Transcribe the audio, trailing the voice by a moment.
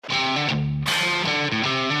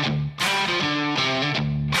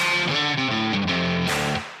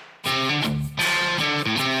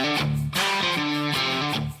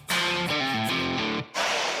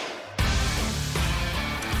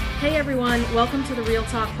Welcome to the Real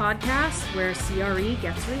Talk podcast, where CRE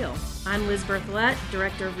gets real. I'm Liz Berthelette,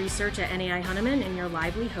 Director of Research at NAI Hunneman, and your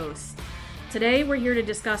lively host. Today, we're here to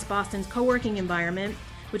discuss Boston's co-working environment,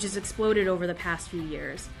 which has exploded over the past few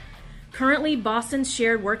years. Currently, Boston's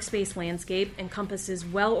shared workspace landscape encompasses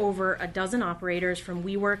well over a dozen operators from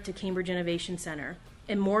WeWork to Cambridge Innovation Center,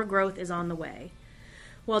 and more growth is on the way.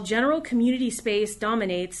 While general community space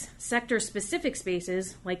dominates, sector-specific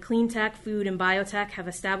spaces like clean tech, food, and biotech have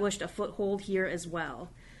established a foothold here as well.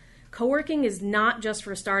 Co-working is not just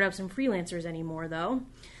for startups and freelancers anymore, though.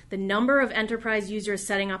 The number of enterprise users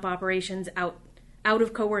setting up operations out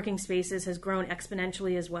of co-working spaces has grown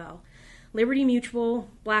exponentially as well. Liberty Mutual,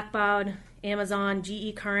 Blackbaud, Amazon,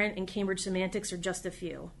 GE Current, and Cambridge Semantics are just a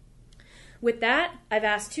few. With that, I've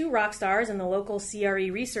asked two rock stars in the local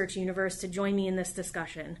CRE research universe to join me in this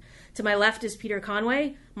discussion. To my left is Peter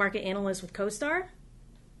Conway, Market Analyst with CoStar.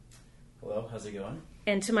 Hello, how's it going?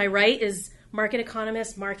 And to my right is Market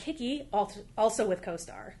Economist Mark Hickey, also with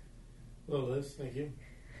CoStar. Hello, Liz. Thank you.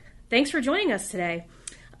 Thanks for joining us today.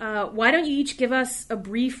 Why don't you each give us a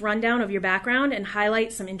brief rundown of your background and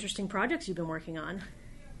highlight some interesting projects you've been working on?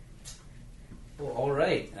 Well, all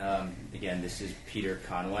right. Again, this is Peter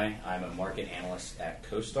Conway. I'm a market analyst at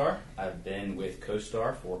CoStar. I've been with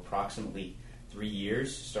CoStar for approximately 3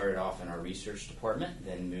 years. Started off in our research department,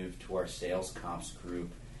 then moved to our sales comps group.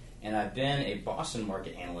 And I've been a Boston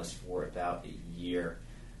market analyst for about a year.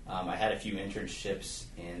 I had a few internships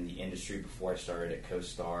in the industry before I started at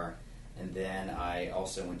CoStar. And then I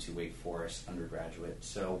also went to Wake Forest undergraduate.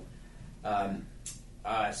 So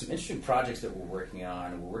some interesting projects that we're working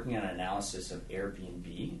on. We're working on an analysis of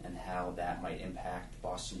Airbnb and how that might impact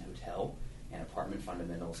Boston hotel and apartment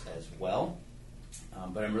fundamentals as well.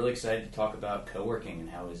 But I'm really excited to talk about co-working and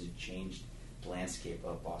how has it changed the landscape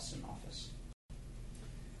of Boston office.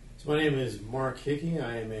 So my name is Mark Hickey.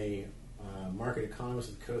 I am a market economist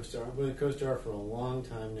at CoStar. I've been at CoStar for a long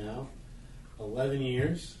time now, 11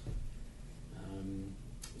 years.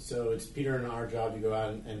 So it's Peter and our job to go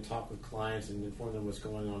out and talk with clients and inform them what's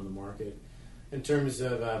going on in the market. In terms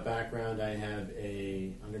of background, I have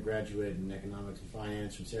a undergraduate in economics and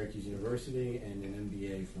finance from Syracuse University and an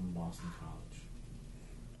MBA from Boston College.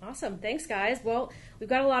 Awesome. Thanks, guys. Well, we've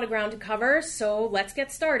got a lot of ground to cover, so let's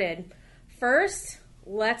get started. First,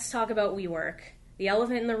 let's talk about WeWork. The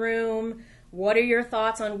elephant in the room. What are your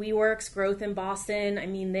thoughts on WeWork's growth in Boston? I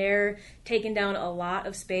mean, they're taking down a lot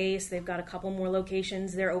of space. They've got a couple more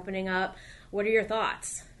locations they're opening up. What are your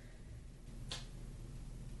thoughts?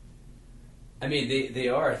 I mean, they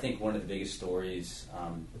are, I think, one of the biggest stories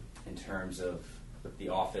in terms of the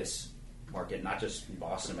office market, not just in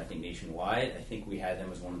Boston, I think nationwide. I think we had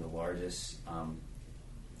them as one of the largest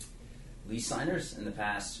lease signers in the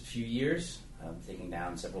past few years, taking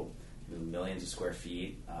down several millions of square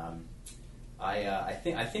feet. I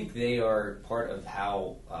think they are part of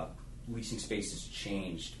how leasing space has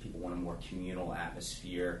changed. People want a more communal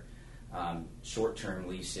atmosphere, short-term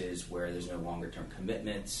leases where there's no longer-term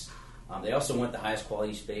commitments. They also want the highest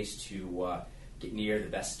quality space to get near the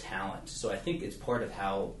best talent. So I think it's part of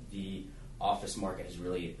how the office market has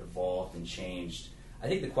really evolved and changed. I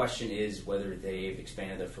think the question is whether they've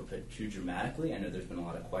expanded their footprint too dramatically. I know there's been a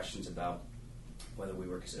lot of questions about whether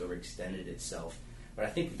WeWork has overextended itself. But I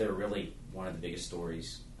think they're really one of the biggest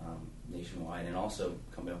stories nationwide and also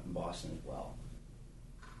coming up in Boston as well.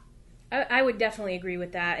 I would definitely agree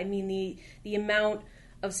with that. I mean, the amount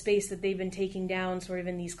of space that they've been taking down sort of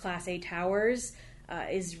in these Class A towers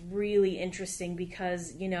is really interesting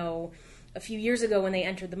because, you know, a few years ago when they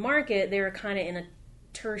entered the market, they were kind of in a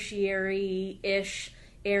tertiary-ish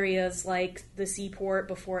areas like the Seaport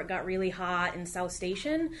before it got really hot in South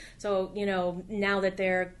Station. So, you know, now that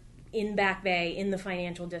they're in Back Bay, in the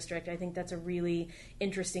financial district, I think that's a really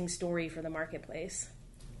interesting story for the marketplace.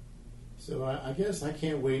 So I guess I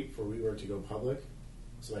can't wait for WeWork to go public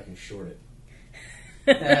so I can short it.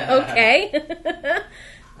 Okay.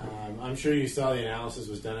 I'm sure you saw the analysis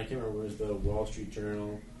was done. I can't remember, was it the Wall Street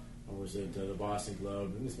Journal or was it the Boston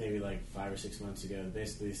Globe? It was maybe like 5 or 6 months ago. It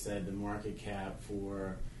basically said the market cap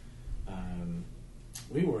for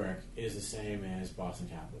WeWork is the same as Boston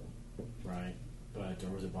Capital, right?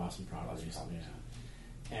 Or was it Boston Properties?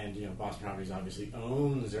 Yeah. And, you know, Boston Properties obviously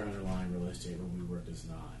owns their underlying real estate, but WeWork does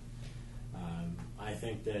not. I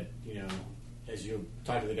think that, you know, as you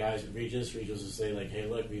talk to the guys at Regis will say, like, hey,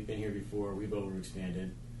 look, we've been here before, we've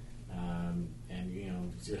overexpanded. And, you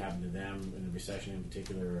know, see what happened to them in the recession in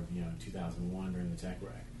particular of, you know, 2001 during the tech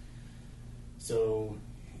wreck. So,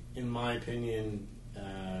 in my opinion,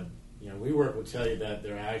 you know, WeWork will tell you that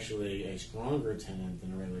they're actually a stronger tenant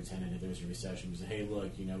than a regular tenant if there's a recession. We say, hey,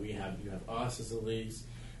 look, you know, you have us as a lease,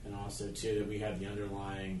 and also too that we have the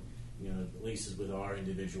underlying leases with our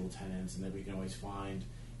individual tenants, and that we can always find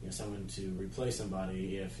someone to replace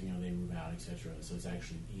somebody if they move out, etc. So it's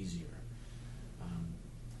actually easier.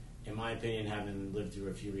 In my opinion, having lived through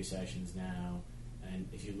a few recessions now, and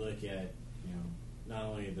if you look at not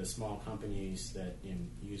only the small companies that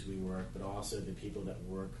use WeWork, but also the people that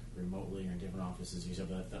work remotely or in different offices. You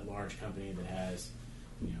have that large company that has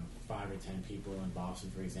 5 or 10 people in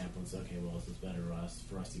Boston, for example, and say, okay, well, it's better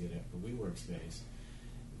for us to get a WeWork space.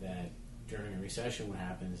 That during a recession, what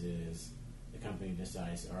happens is the company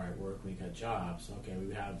decides, all right, where can we cut jobs? Okay,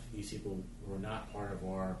 we have these people who are not part of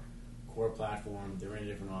our core platform. They're in a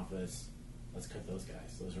different office. Let's cut those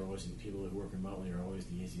guys. Those are always the people who work remotely are always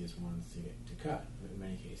the easiest ones to cut in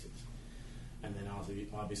many cases. And then also,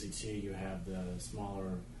 obviously, too, you have the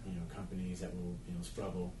smaller companies that will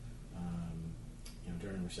struggle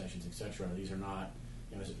during recessions, etc. These are not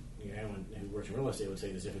anyone who works in real estate would say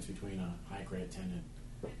there's a difference between a high credit tenant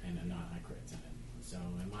and a not high credit tenant. So,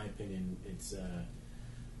 in my opinion, it's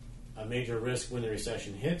a major risk when the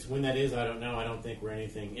recession hits. When that is, I don't know. I don't think we're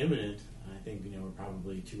anything imminent. I think we're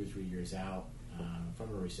probably 2 or 3 years out from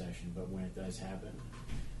a recession. But when it does happen,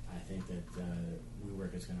 I think that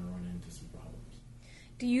WeWork is going to run into some problems.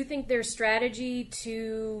 Do you think there's strategy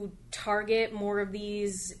to target more of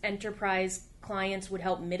these enterprise clients would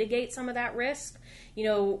help mitigate some of that risk?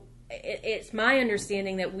 It's my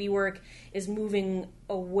understanding that WeWork is moving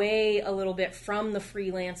away a little bit from the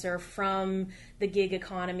freelancer, from the gig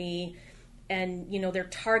economy, and they're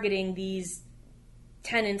targeting these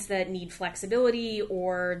tenants that need flexibility,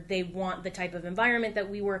 or they want the type of environment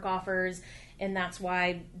that WeWork offers, and that's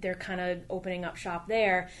why they're kind of opening up shop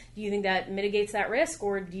there. Do you think that mitigates that risk,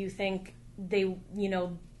 or do you think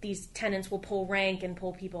these tenants will pull rank and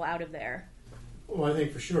pull people out of there? Well, I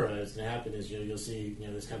think for sure what's going to happen is you'll see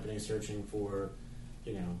this company searching for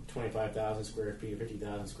 25,000 square feet or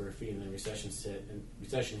 50,000 square feet, and then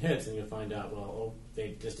recession hits, and you'll find out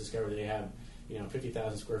they just discovered they have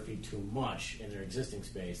 50,000 square feet too much in their existing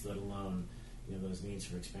space, let alone those needs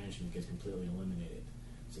for expansion gets completely eliminated.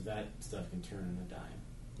 So that stuff can turn on a dime.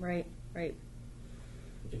 Right.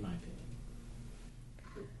 In my opinion.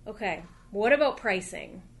 Okay. What about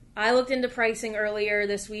pricing? I looked into pricing earlier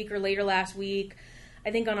this week or later last week.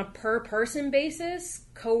 I think on a per-person basis,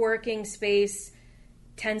 co-working space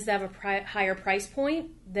tends to have a higher price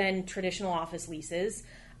point than traditional office leases.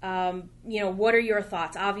 What are your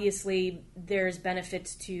thoughts? Obviously, there's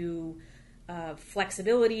benefits to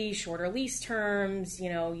flexibility, shorter lease terms.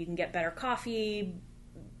 You can get better coffee,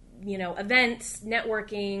 events,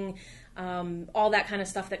 networking, all that kind of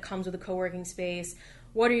stuff that comes with a co-working space.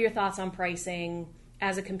 What are your thoughts on pricing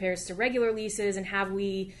as it compares to regular leases, and have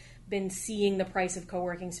we been seeing the price of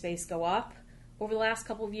co-working space go up over the last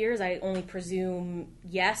couple of years? I only presume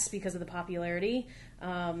yes, because of the popularity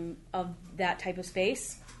of that type of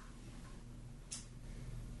space.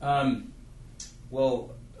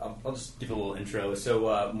 Well, I'll just give a little intro.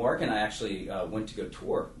 So Mark and I actually went to go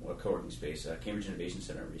tour a co-working space, Cambridge Innovation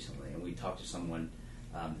Center, recently, and we talked to someone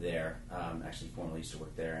there, actually formerly used to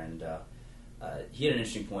work there, and he had an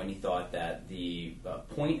interesting point. He thought that the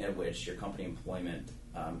point at which your company employment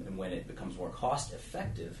and when it becomes more cost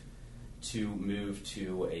effective to move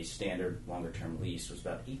to a standard longer-term lease was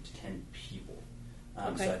about 8 to 10 people.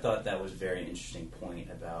 Okay. So I thought that was a very interesting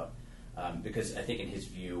point about, because I think in his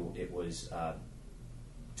view it was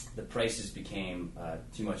the prices became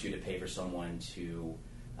too much you to pay for someone to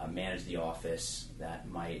manage the office that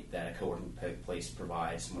a co-working place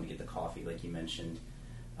provides, someone to get the coffee like you mentioned.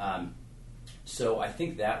 So I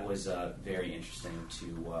think that was very interesting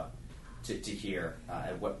to hear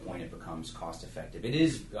at what point it becomes cost effective. It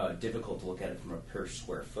is difficult to look at it from a per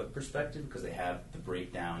square foot perspective because they have the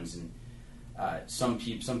breakdowns, and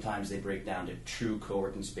sometimes they break down to true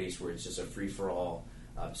co-working space where it's just a free for all,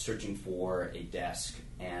 searching for a desk,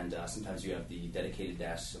 and sometimes you have the dedicated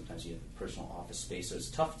desk, sometimes you have the personal office space. So it's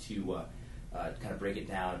tough to kind of break it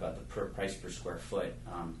down about the price per square foot.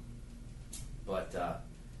 But sorry,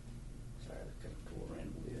 that got a little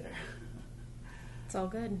randomly there. It's all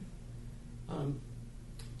good.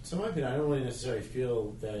 So in my opinion, I don't really necessarily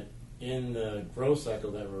feel that in the growth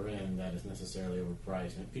cycle that we're in, that is necessarily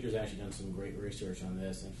overpriced. And Peter's actually done some great research on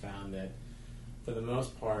this and found that for the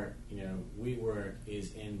most part, WeWork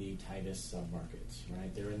is in the tightest submarkets,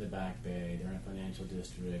 right? They're in the Back Bay, they're in a financial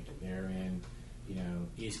district, they're in,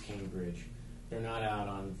 East Cambridge. They're not out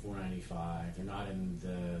on 495. They're not in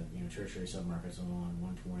the tertiary submarkets along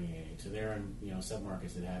 128. So they're in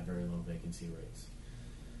submarkets that have very low vacancy rates.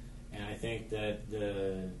 And I think that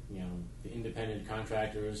the independent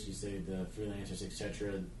contractors, you say the freelancers,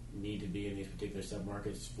 etc., need to be in these particular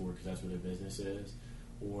submarkets because that's where their business is,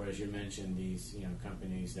 or as you mentioned, these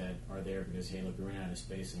companies that are there because, hey, look, we ran out of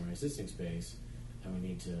space in our existing space, and we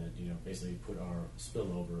need to basically put our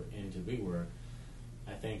spillover into WeWork.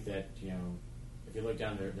 I think that if you look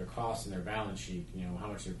down their costs and their balance sheet, how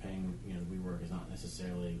much they're paying WeWork is not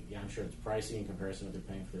necessarily, I'm sure it's pricey in comparison to what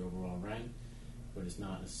they're paying for their overall rent, but it's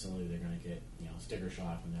not necessarily they're going to get sticker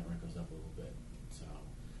shock when that rent goes up a little bit. So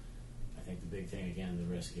I think the big thing, again,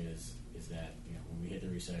 the risk is that when we hit the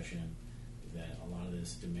recession, that a lot of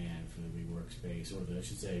this demand for the WeWork space, or I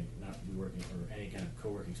should say not WeWorking, or any kind of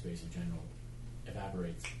co-working space in general,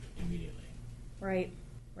 evaporates immediately. Right.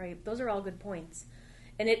 Those are all good points.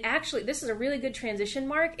 And this is a really good transition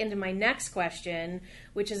mark into my next question,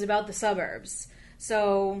 which is about the suburbs.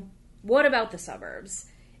 So what about the suburbs?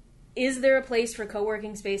 Is there a place for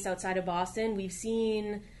co-working space outside of Boston? We've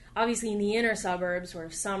seen, obviously, in the inner suburbs, sort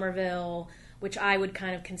of Somerville, which I would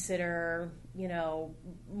kind of consider,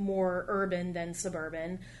 more urban than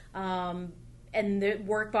suburban. And the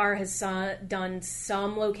Work Bar has done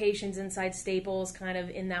some locations inside Staples, kind of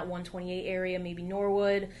in that 128 area, maybe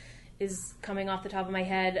Norwood is coming off the top of my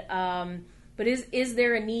head. But is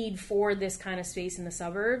there a need for this kind of space in the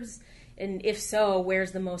suburbs? And if so,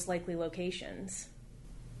 where's the most likely locations?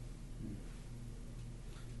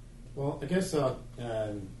 Well, I guess I'll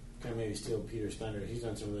kind of maybe steal Peter's thunder. He's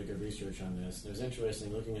done some really good research on this. It was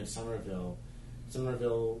interesting looking at Somerville.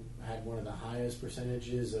 Somerville had one of the highest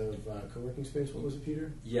percentages of co-working space. What was it,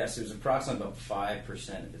 Peter? Yes, it was approximately about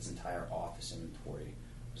 5% of its entire office inventory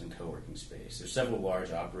was in co-working space. There's several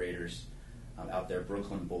large operators out there.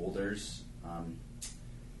 Brooklyn Boulders,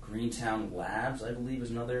 Greentown Labs, I believe,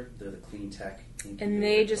 is another. They're the clean tech. And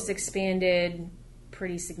they just expanded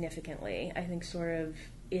pretty significantly, I think, sort of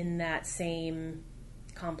in that same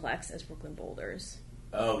complex as Brooklyn Boulders.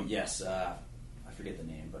 Oh, yes. I forget the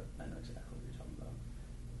name, but I know exactly what you're talking about.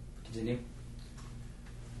 Continue.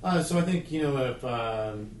 So I think, if you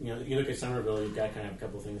look at Somerville, you've got kind of a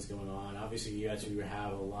couple of things going on. Obviously, you actually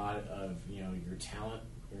have a lot of, your talent,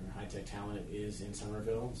 your high-tech talent is in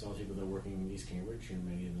Somerville. So all the people that are working in East Cambridge, and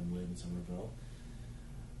many of them live in Somerville.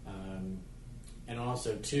 And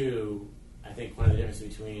also, too, I think one of the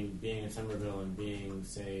differences between being in Somerville and being,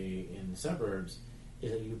 say, in the suburbs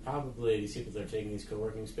is that these people that are taking these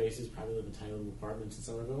co-working spaces probably live in tiny little apartments in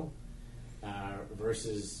Somerville.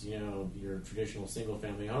 Versus, your traditional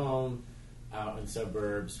single-family home out in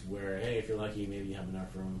suburbs where, hey, if you're lucky, maybe you have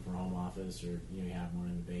enough room for home office, or you have one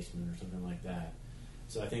in the basement or something like that.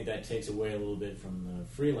 So I think that takes away a little bit from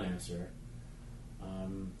the freelancer.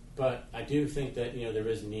 But I do think that, there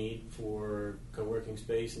is need for co-working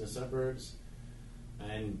space in the suburbs.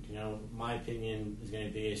 And, my opinion is going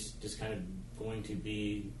to be it's just kind of going to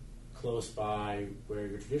be close by where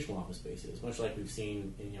your traditional office space is, much like we've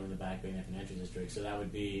seen in the Back Bay and Financial District. So that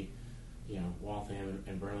would be, Waltham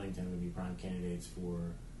and Burlington would be prime candidates for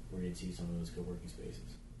where you'd see some of those co-working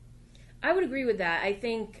spaces. I would agree with that. I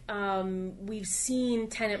think we've seen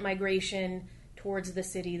tenant migration towards the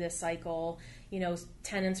city this cycle.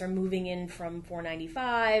 Tenants are moving in from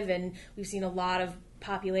 495, and we've seen a lot of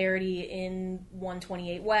popularity in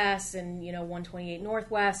 128 West and 128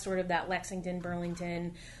 Northwest, sort of that Lexington,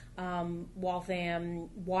 Burlington, Waltham,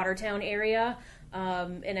 Watertown area.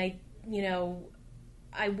 And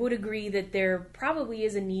I would agree that there probably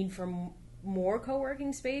is a need for more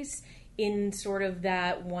co-working space in sort of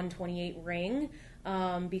that 128 ring,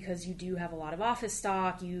 because you do have a lot of office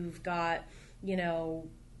stock. You've got,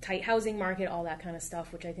 tight housing market, all that kind of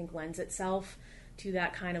stuff, which I think lends itself to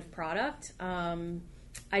that kind of product.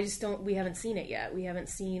 We haven't seen it yet. We haven't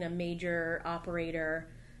seen a major operator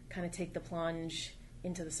kind of take the plunge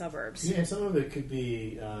into the suburbs. Yeah, some of it could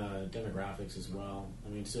be demographics as well. I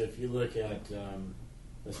mean, so if you look at,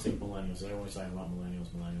 let's take millennials. Everyone's talking about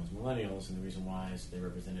millennials, and the reason why is they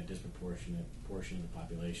represent a disproportionate portion of the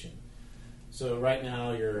population. So right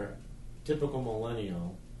now, your typical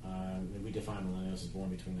millennial, and we define millennials as born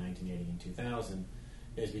between 1980 and 2000,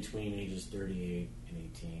 is between ages 38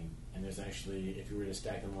 and 18. And there's actually, if you were to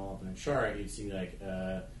stack them all up in a chart, you'd see like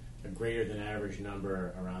a greater than average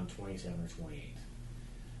number around 27 or 28.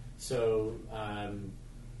 So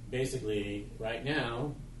basically, right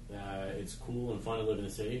now, it's cool and fun to live in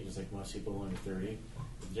the city, just like most people under 30.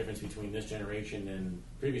 The difference between this generation and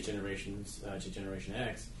previous generations, to Generation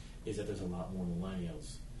X, is that there's a lot more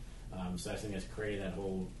millennials. So I think that's created that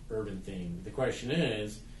whole urban thing. The question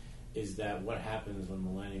is that what happens when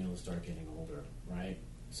millennials start getting older, right?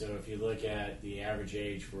 So if you look at the average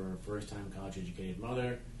age for a first-time college-educated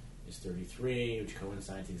mother is 33, which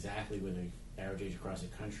coincides exactly with the average age across the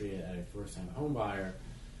country at a first-time home buyer.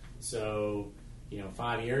 So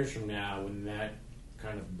 5 years from now, when that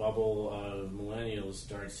kind of bubble of millennials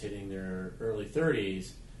starts hitting their early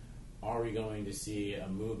 30s, are we going to see a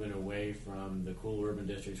movement away from the cool urban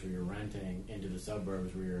districts where you're renting into the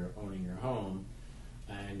suburbs where you're owning your home?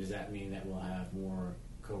 And does that mean that we'll have more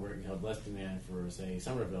co-working, less demand for, say,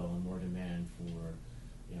 Somerville and more demand for,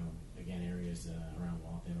 again, areas around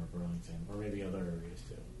Waltham or Burlington, or maybe other areas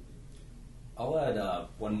too? I'll add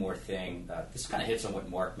one more thing. This kind of hits on what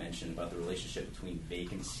Mark mentioned about the relationship between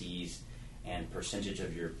vacancies and percentage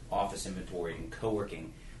of your office inventory and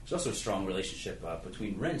co-working. There's also a strong relationship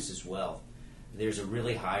between rents as well. There's a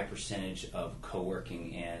really high percentage of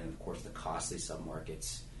co-working and, of course, the costly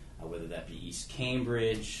submarkets, whether that be East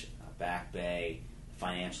Cambridge, Back Bay,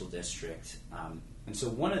 Financial District. And so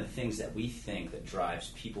one of the things that we think that drives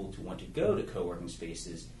people to want to go to co-working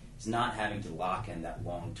spaces is not having to lock in that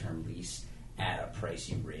long-term lease at a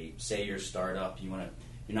pricey rate. Say you're a startup, you're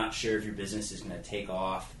not sure if your business is going to take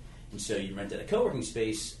off, and so you rent at a co-working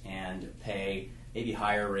space and pay maybe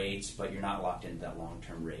higher rates, but you're not locked into that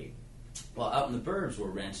long-term rate. Well, out in the burbs where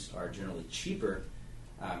rents are generally cheaper,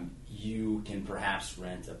 you can perhaps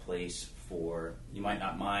rent a place for, you might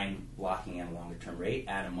not mind locking in a longer-term rate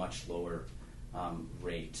at a much lower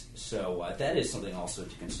rate. So that is something also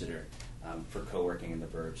to consider for co-working in the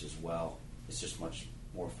burbs as well. It's just much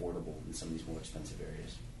more affordable in some of these more expensive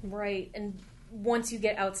areas. Right, and once you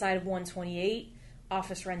get outside of 128,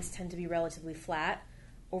 office rents tend to be relatively flat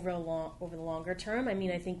over the longer term. I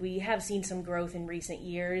mean, I think we have seen some growth in recent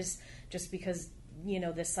years just because,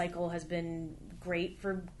 this cycle has been great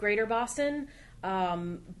for Greater Boston.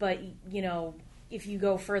 But, if you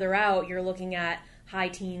go further out, you're looking at high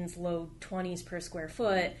teens, low 20s per square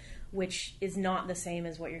foot, which is not the same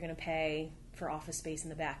as what you're going to pay for office space in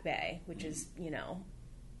the Back Bay, which is,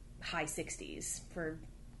 high 60s for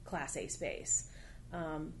Class A space.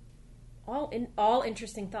 All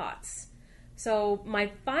interesting thoughts. So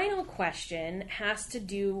my final question has to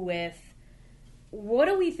do with, what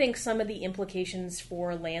do we think some of the implications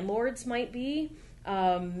for landlords might be?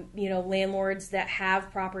 Landlords that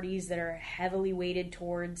have properties that are heavily weighted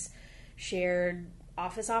towards shared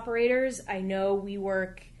office operators. I know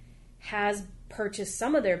WeWork has purchased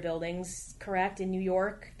some of their buildings, correct? In New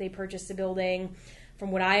York, they purchased a building.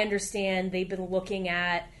 From what I understand, they've been looking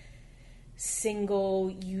at single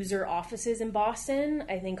user offices in Boston,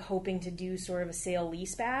 I think hoping to do sort of a sale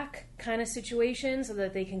leaseback kind of situation so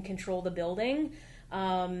that they can control the building.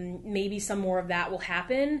 Maybe some more of that will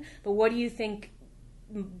happen, but what do you think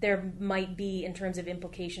there might be in terms of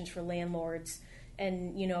implications for landlords?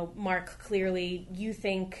 And, Mark, clearly you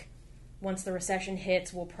think once the recession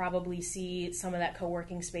hits, we'll probably see some of that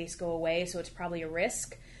co-working space go away, so it's probably a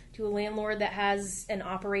risk to a landlord that has an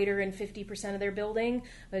operator in 50% of their building.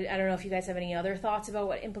 But I don't know if you guys have any other thoughts about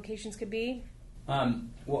what implications could be.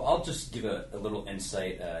 Well, I'll just give a little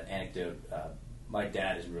insight, anecdote. My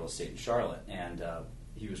dad is in real estate in Charlotte, and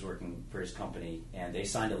he was working for his company, and they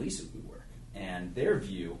signed a lease with WeWork. And their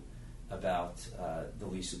view about the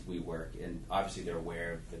lease with WeWork, and obviously they're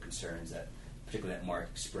aware of the concerns that, particularly that Mark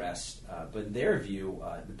expressed, but in their view,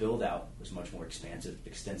 the build-out was much more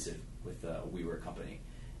extensive with the WeWork company.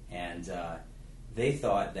 And they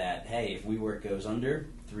thought that, hey, if WeWork goes under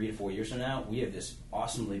 3 to 4 years from now, we have this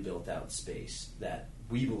awesomely built-out space that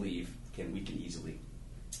we believe we can easily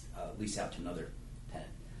lease out to another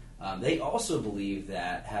tenant. They also believe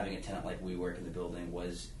that having a tenant like WeWork in the building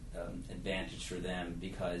was advantage for them,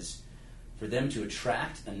 because for them to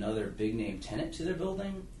attract another big-name tenant to their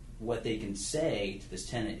building, what they can say to this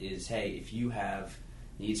tenant is, hey, if you have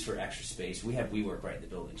needs for extra space, we have WeWork right in the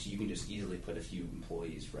building, so you can just easily put a few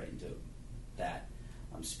employees right into that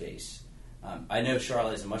space. I know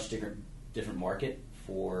Charlotte is a much different market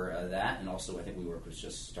for that, and also I think WeWork was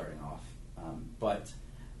just starting off. But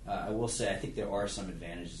I will say I think there are some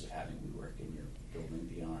advantages of having WeWork in your building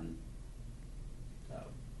beyond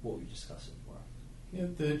what we discussed so far. Yeah,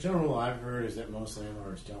 the general rule I've heard is that most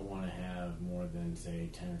landlords don't want to have more than, say,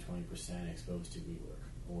 10 or 20% exposed to WeWork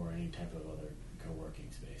or any type of other co-working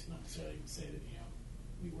space. Not necessarily to say that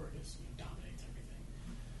WeWork dominates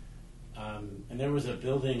everything. And there was a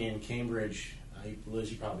building in Cambridge.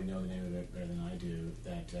 Liz, you probably know the name of it better than I do.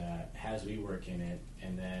 That has WeWork in it,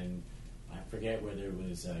 and then I forget whether it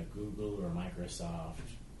was Google or Microsoft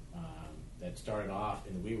that started off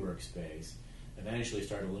in the WeWork space. Eventually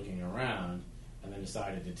started looking around, and then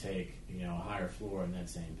decided to take a higher floor in that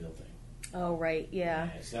same building. Oh, right, yeah.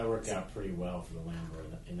 So that worked out pretty well for the landlord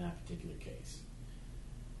in that particular case.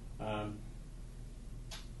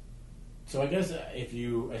 So I guess if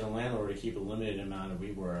you, as a landlord, to keep a limited amount of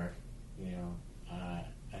WeWork, I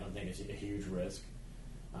don't think it's a huge risk.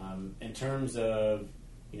 In terms of,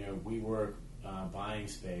 WeWork buying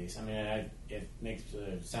space, I mean, it makes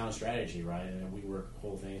a sound strategy, right? And WeWork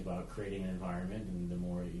whole thing is about creating an environment, and the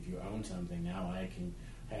more, if you own something now, I can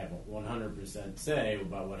have 100% say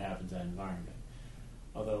about what happens in that environment.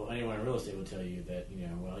 Although anyone in real estate will tell you that, you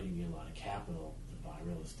need a lot of capital to buy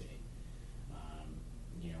real estate.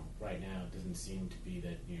 Right now it doesn't seem to be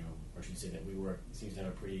that, or I should say that WeWork seems to have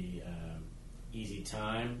a pretty easy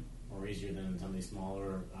time, or easier than some of these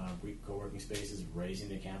smaller co-working spaces, raising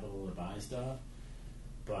the capital to buy stuff.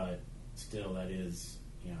 But still, that is,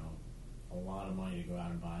 a lot of money to go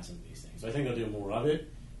out and buy some of these things. So I think they'll do more of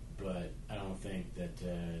it, but I don't think that,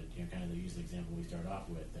 kind of to use the example we started off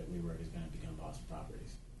with, that WeWork is going to become Boston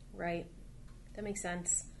Properties. Right. That makes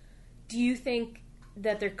sense. Do you think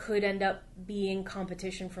that there could end up being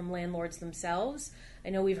competition from landlords themselves? I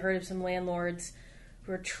know we've heard of some landlords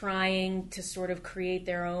who are trying to sort of create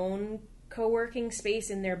their own co-working space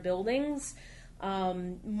in their buildings,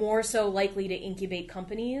 more so likely to incubate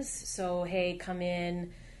companies. So, hey, come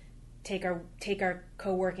in, take our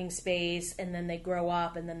co-working space, and then they grow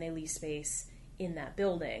up and then they lease space in that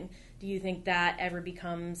building. Do you think that ever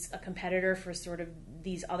becomes a competitor for sort of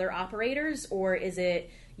these other operators, or is it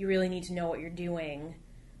you really need to know what you're doing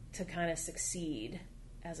to kind of succeed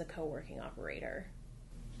as a co-working operator?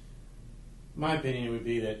 My opinion would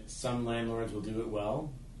be that some landlords will do it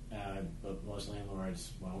well, but most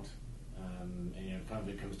landlords won't. And kind of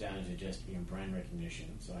it comes down to just brand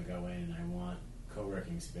recognition. So I go in and I want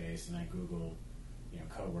co-working space, and I Google,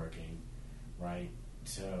 co-working, right?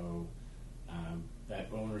 So that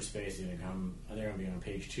owner space is they're going to be on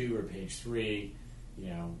page 2 or page 3,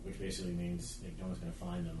 which basically means no one's going to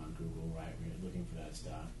find them on Google, right? We're looking for that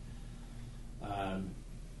stuff.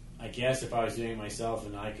 I guess if I was doing it myself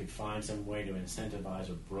and I could find some way to incentivize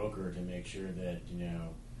a broker to make sure that,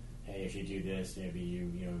 hey, if you do this, maybe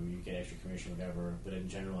you get extra commission or whatever. But in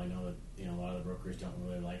general, I know that, a lot of the brokers don't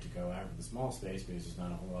really like to go after the small space because there's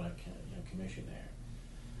not a whole lot of commission there.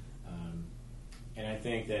 And I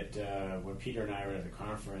think that when Peter and I were at the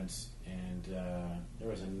conference, and there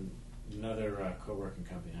was another co-working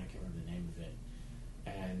company, I can't remember the name of it,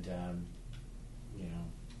 and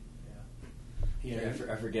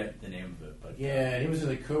I forget the name of it, but he was in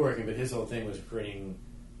the co-working, but his whole thing was creating,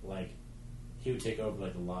 he would take over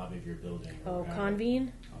the lobby of your building. Oh,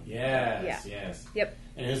 Convene? Yes. Yep.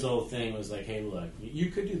 And his whole thing was hey, look,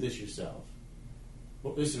 you could do this yourself.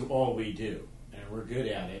 Well, this is all we do, and we're good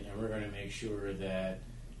at it, and we're going to make sure that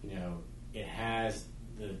it has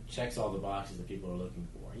checks all the boxes that people are looking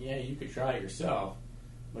for. Yeah, you could try it yourself,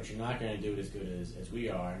 but you're not going to do it as good as we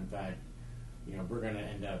are. In fact, we're going to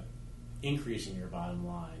end up increasing your bottom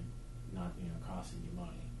line, not costing you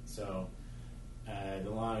money. So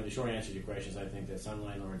the short answer to your question is I think that some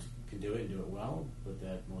landlords can do it and do it well, but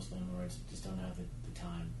that most landlords just don't have the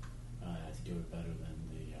time to do it better than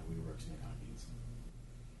the WeWorks and the Convenes.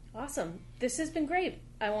 Awesome. This has been great.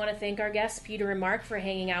 I want to thank our guests, Peter and Mark, for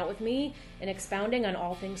hanging out with me and expounding on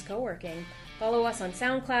all things co-working. Follow us on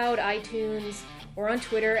SoundCloud, iTunes, or on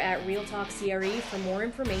Twitter at Real Talk CRE for more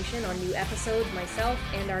information on new episodes, myself,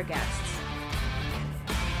 and our guests.